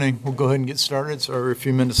We'll go ahead and get started. Sorry we're a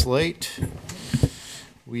few minutes late.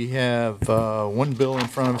 We have one bill in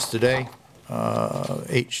front of us today,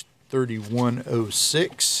 H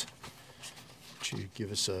 3106. Would you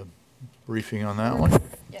give us a briefing on that one?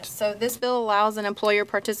 Yes, so this bill allows an employer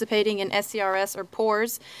participating in SCRS or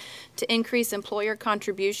PORS to increase employer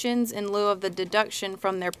contributions in lieu of the deduction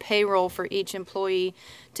from their payroll for each employee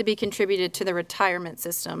to be contributed to the retirement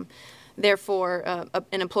system. Therefore,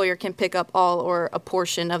 an employer can pick up all or a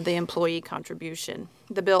portion of the employee contribution.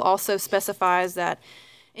 The bill also specifies that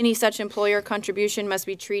any such employer contribution must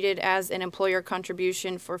be treated as an employer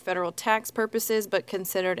contribution for federal tax purposes, but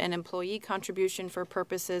considered an employee contribution for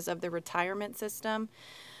purposes of the retirement system.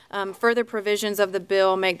 Further provisions of the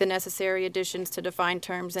bill make the necessary additions to defined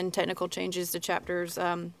terms and technical changes to chapters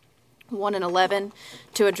 1 and 11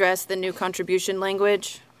 to address the new contribution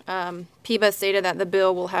language. PEBA stated that the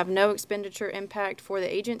bill will have no expenditure impact for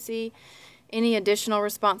the agency. Any additional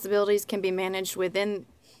responsibilities can be managed within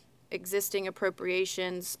existing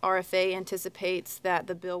appropriations. RFA anticipates that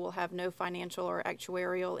the bill will have no financial or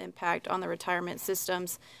actuarial impact on the retirement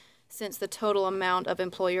systems, since the total amount of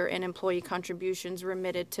employer and employee contributions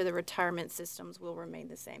remitted to the retirement systems will remain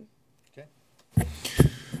the same. Okay.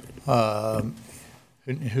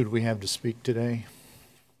 Who do we have to speak today?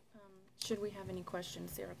 Should we have any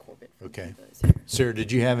questions, Sarah Corbett? Okay. Sarah,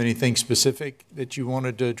 did you have anything specific that you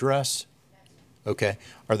wanted to address? Okay.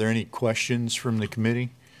 Are there any questions from the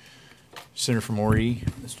committee? Senator from Moree.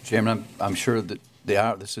 Mr. Chairman, I'm sure that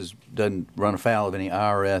this doesn't run afoul of any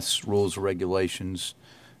IRS rules or regulations,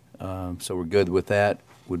 so we're good with that.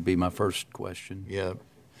 Would be my first question. Yeah.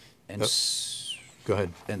 And go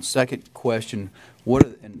ahead. And second question,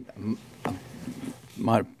 I'm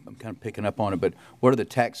kind of picking up on it, but what are the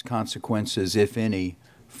tax consequences, if any,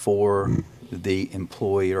 for the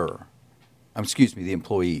employer? The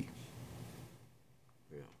employee.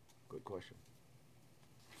 Yeah, good question.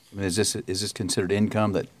 I mean, is this considered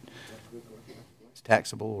income that is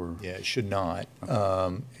taxable, or? Yeah, it should not.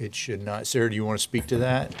 It should not. Sarah, do you want to speak to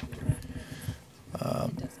that?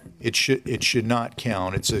 It should not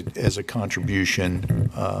count. It's as a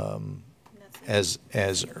contribution as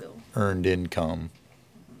earned income.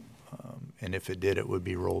 And if it did, it would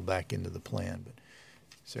be rolled back into the plan. But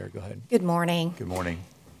Sarah, go ahead. Good morning. Good morning.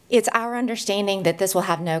 It's our understanding that this will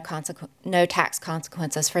have no tax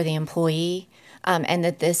consequences for the employee, and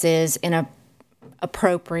that this is an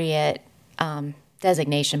appropriate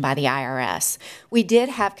designation by the IRS. We did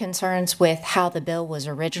have concerns with how the bill was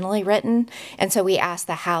originally written, and so we asked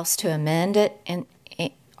the House to amend it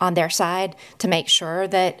on their side to make sure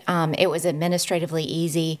that it was administratively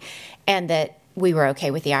easy and that we were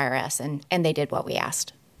okay with the IRS, and they did what we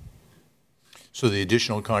asked. So the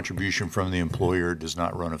additional contribution from the employer does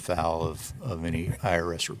not run afoul of any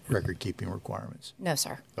IRS record-keeping requirements? No,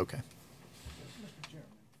 sir. Okay.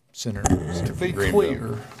 Senator To be Greenville.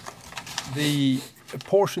 clear, the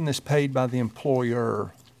portion that's paid by the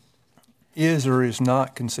employer is or is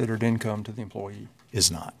not considered income to the employee? Is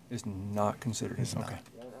not. Is not considered income. Okay.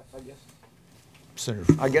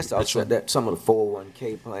 Senator I guess I'll Mitchell. say that some of the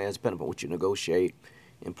 401k plans, depending on what you negotiate,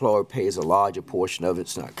 employer pays a larger portion of it.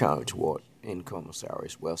 It's not counted toward income or salary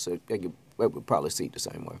as well. So they would probably see it the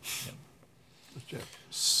same way.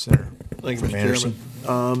 Senator Thank you, from Mr. Anderson.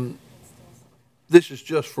 Chairman. This is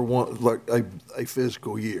just for one, like a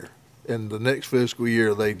fiscal year. And the next fiscal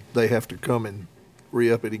year, they have to come and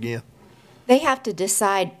re-up it again. They have to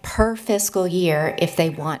decide per fiscal year if they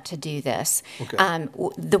want to do this. Okay.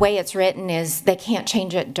 The way it's written is they can't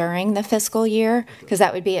change it during the fiscal year because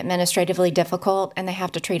that would be administratively difficult, and they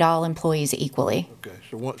have to treat all employees equally. Okay,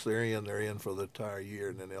 so once they're in for the entire year,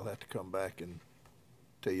 and then they'll have to come back and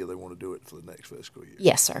tell you they want to do it for the next fiscal year.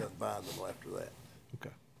 Yes, sir. Doesn't bind them after that. Okay.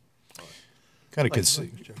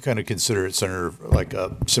 Kind of consider it, Senator, like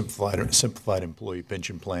a simplified employee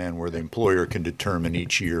pension plan where the employer can determine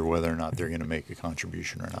each year whether or not they're going to make a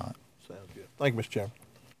contribution or not. Sounds good. Thank you, Mr. Chairman.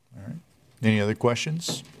 All right. Any other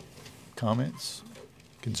questions, comments,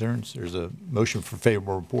 concerns? There's a motion for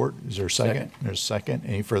favorable report. Is there a second? Second. There's a second.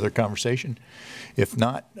 Any further conversation? If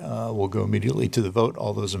not, we'll go immediately to the vote.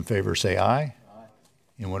 All those in favor say aye. Aye.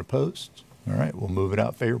 Anyone opposed? All right. We'll move it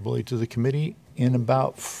out favorably to the committee in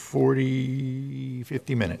about 50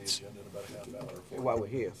 minutes. While we're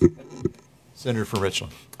here, Senator from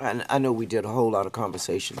Richland. and I know we did a whole lot of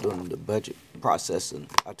conversation during the budget process, and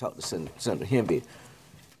I talked to Senator Hemby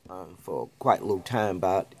for quite a little time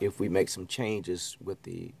about if we make some changes with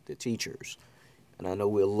the teachers. And I know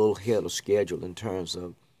we're a little ahead of schedule in terms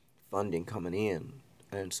of funding coming in.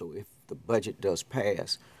 And so if the budget does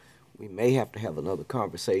pass, we may have to have another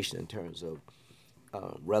conversation in terms of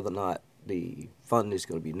whether or not the fund is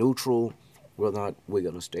going to be neutral, whether or not we're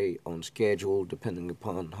going to stay on schedule, depending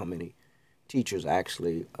upon how many teachers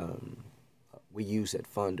actually we use that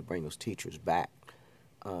fund to bring those teachers back,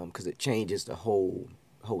 because it changes the whole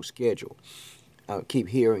schedule. I keep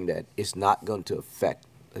hearing that it's not going to affect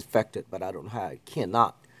it, but I don't know how it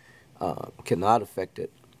cannot affect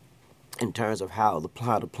it in terms of how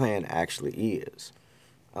the plan actually is.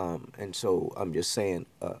 And so I'm just saying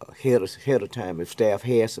ahead of time, if staff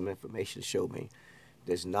has some information to show me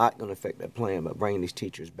that's not going to affect that plan by bringing these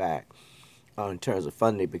teachers back in terms of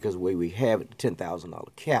funding, because the way we have it, the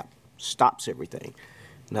 $10,000 cap stops everything.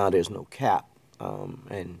 Now there's no cap,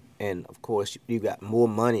 and of course you got more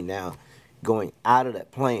money now going out of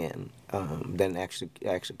that plan than actually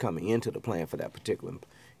coming into the plan for that particular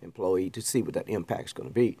employee to see what that impact's going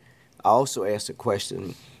to be. I also asked a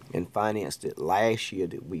question and financed it last year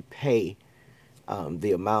that we pay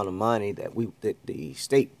the amount of money that the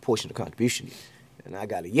state portion of the contribution, and I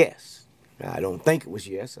got a yes. Now, I don't think it was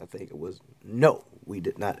yes. I think it was no. We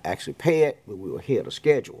did not actually pay it, but we were ahead of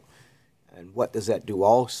schedule. And what does that do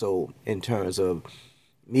also in terms of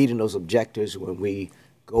meeting those objectives when we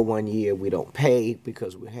go 1 year, we don't pay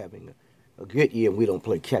because we're having a good year and we don't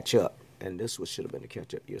play catch up. And this should have been a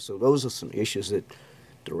catch up year. So those are some issues that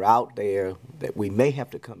are out there that we may have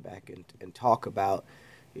to come back and talk about.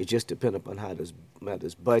 It just depends upon how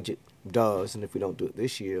this budget does. And if we don't do it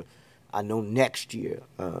this year, I know next year,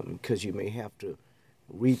 because you may have to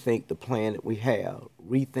rethink the plan that we have,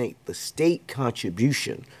 rethink the state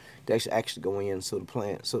contribution that's actually going in so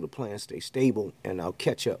the plan stays stable and our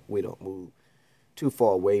catch up, we don't move too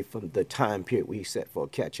far away from the time period we set for a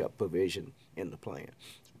catch up provision in the plan.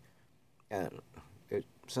 And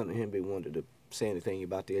Senator Hemby wanted to say anything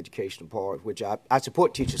about the educational part, which I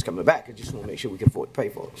support teachers coming back. I just want to make sure we can afford to pay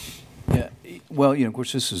for it. Yeah, well, of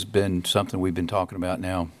course, this has been something we've been talking about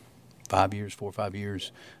now 4 or 5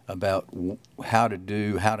 years, about how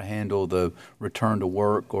to handle the return to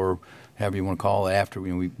work, or however you want to call it, after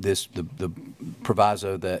the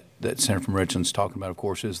proviso that Senator from Richland's talking about, of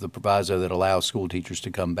course, is the proviso that allows school teachers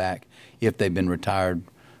to come back if they've been retired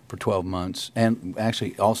for 12 months, and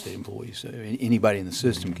actually all state employees, anybody in the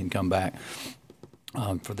system can come back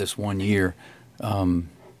for this 1 year.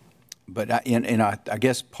 But I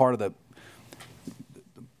guess part of the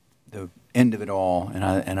end of it all,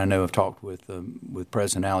 and I know I've talked with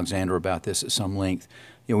President Alexander about this at some length.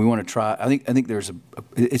 We want to try. I think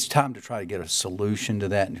it's time to try to get a solution to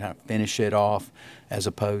that and kind of finish it off, as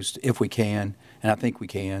opposed to, if we can, and I think we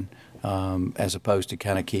can, as opposed to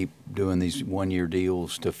kind of keep doing these 1 year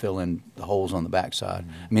deals to fill in the holes on the backside.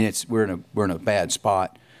 I mean, we're in a bad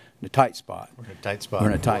spot. In a tight spot. We're in a tight spot. We're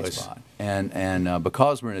in a tight spot. And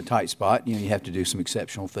because we're in a tight spot, you have to do some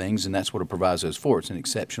exceptional things, and that's what a proviso is for. It's an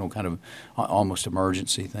exceptional kind of almost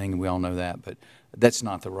emergency thing, and we all know that. But that's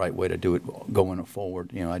not the right way to do it going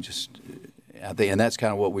forward. I think, and that's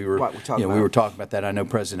kind of what we were we were talking about that. I know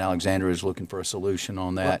President Alexander is looking for a solution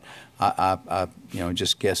on that. I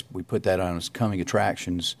just guess we put that on as coming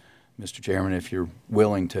attractions, Mr. Chairman, if you're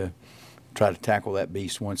willing to try to tackle that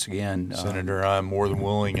beast once again. Senator, I'm more than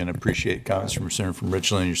willing, and appreciate comments from Senator from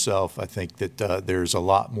Richland and yourself. I think that there's a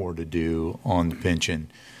lot more to do on the pension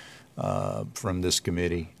from this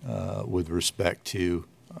committee with respect to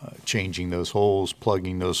changing those holes,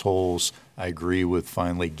 plugging those holes. I agree with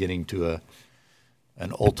finally getting to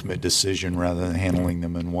an ultimate decision rather than handling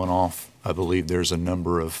them in one-off. I believe there's a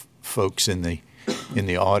number of folks in the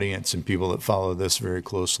audience and people that follow this very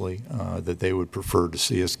closely that they would prefer to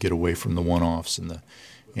see us get away from the one-offs and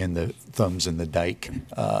the thumbs in the dike.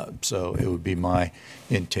 So it would be my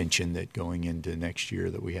intention that going into next year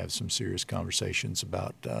that we have some serious conversations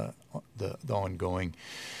about the ongoing,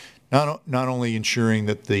 not only ensuring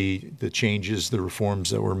that the changes, the reforms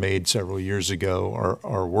that were made several years ago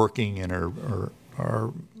are working and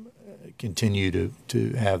are continue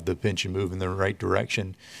to have the pension move in the right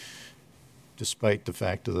direction, despite the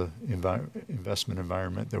fact of the investment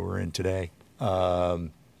environment that we're in today,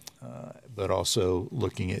 but also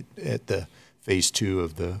looking at the phase 2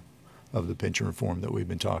 of the pension reform that we've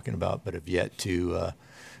been talking about, but have yet to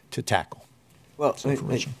tackle. Well,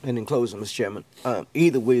 and in closing, Mr. Chairman,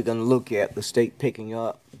 either we're going to look at the state picking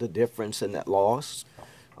up the difference in that loss,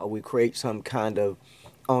 or we create some kind of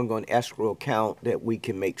ongoing escrow account that we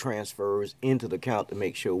can make transfers into the account to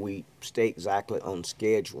make sure we stay exactly on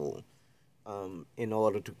schedule. In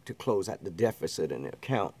order to close out the deficit in the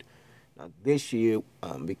account. Now, this year,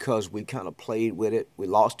 because we kind of played with it, we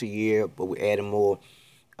lost a year, but we added more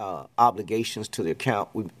obligations to the account.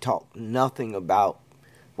 We talked nothing about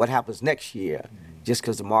what happens next year. Just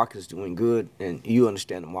because the market is doing good, and you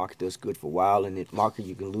understand the market does good for a while, and the market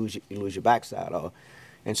you can lose your backside of.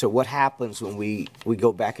 And so what happens when we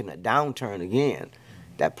go back in a downturn again?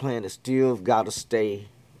 That plan is still got to stay.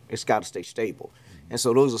 It's got to stay stable. And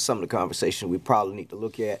so those are some of the conversations we probably need to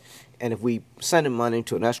look at. And if we send money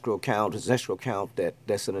to an escrow account, it's an escrow account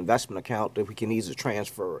that's an investment account that we can easily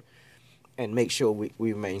transfer and make sure we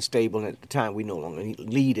remain stable. And at the time we no longer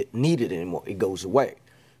need it anymore, it goes away.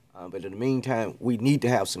 But in the meantime, we need to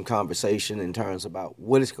have some conversation in terms about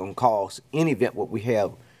what it's going to cost in the event what we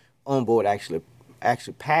have on board actually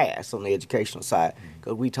pass on the educational side,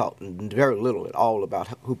 because we talked very little at all about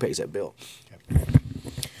who pays that bill.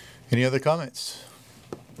 Any other comments?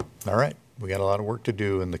 All right, we got a lot of work to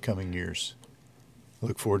do in the coming years.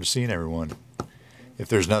 Look forward to seeing everyone. If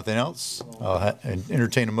there's nothing else, I'll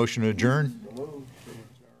entertain a motion to adjourn.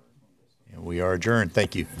 And we are adjourned.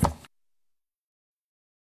 Thank you.